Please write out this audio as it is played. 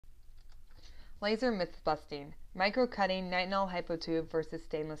Laser myth busting. Microcutting nitinol hypotube versus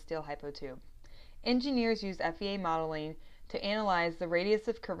stainless steel hypotube. Engineers use FEA modeling to analyze the radius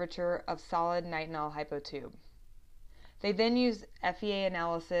of curvature of solid nitinol hypotube. They then use FEA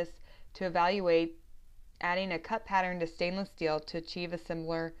analysis to evaluate adding a cut pattern to stainless steel to achieve a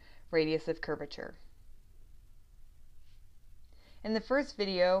similar radius of curvature. In the first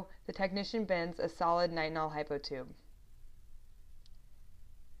video, the technician bends a solid nitinol hypotube.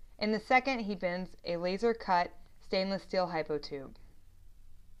 In the second, he bends a laser cut stainless steel hypotube.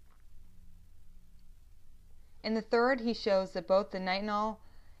 In the third, he shows that both the nitinol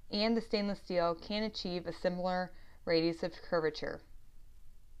and the stainless steel can achieve a similar radius of curvature.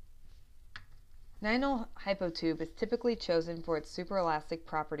 Nitinol hypotube is typically chosen for its superelastic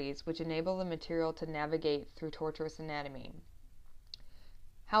properties, which enable the material to navigate through tortuous anatomy.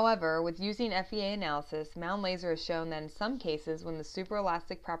 However, with using FEA analysis, Mound Laser has shown that in some cases, when the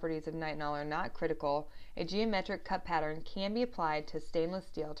superelastic properties of nitinol are not critical, a geometric cut pattern can be applied to stainless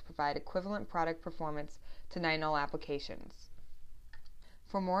steel to provide equivalent product performance to nitinol applications.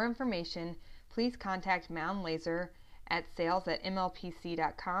 For more information, please contact Mound Laser at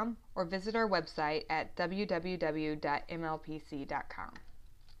sales@mlpc.com or visit our website at www.mlpc.com.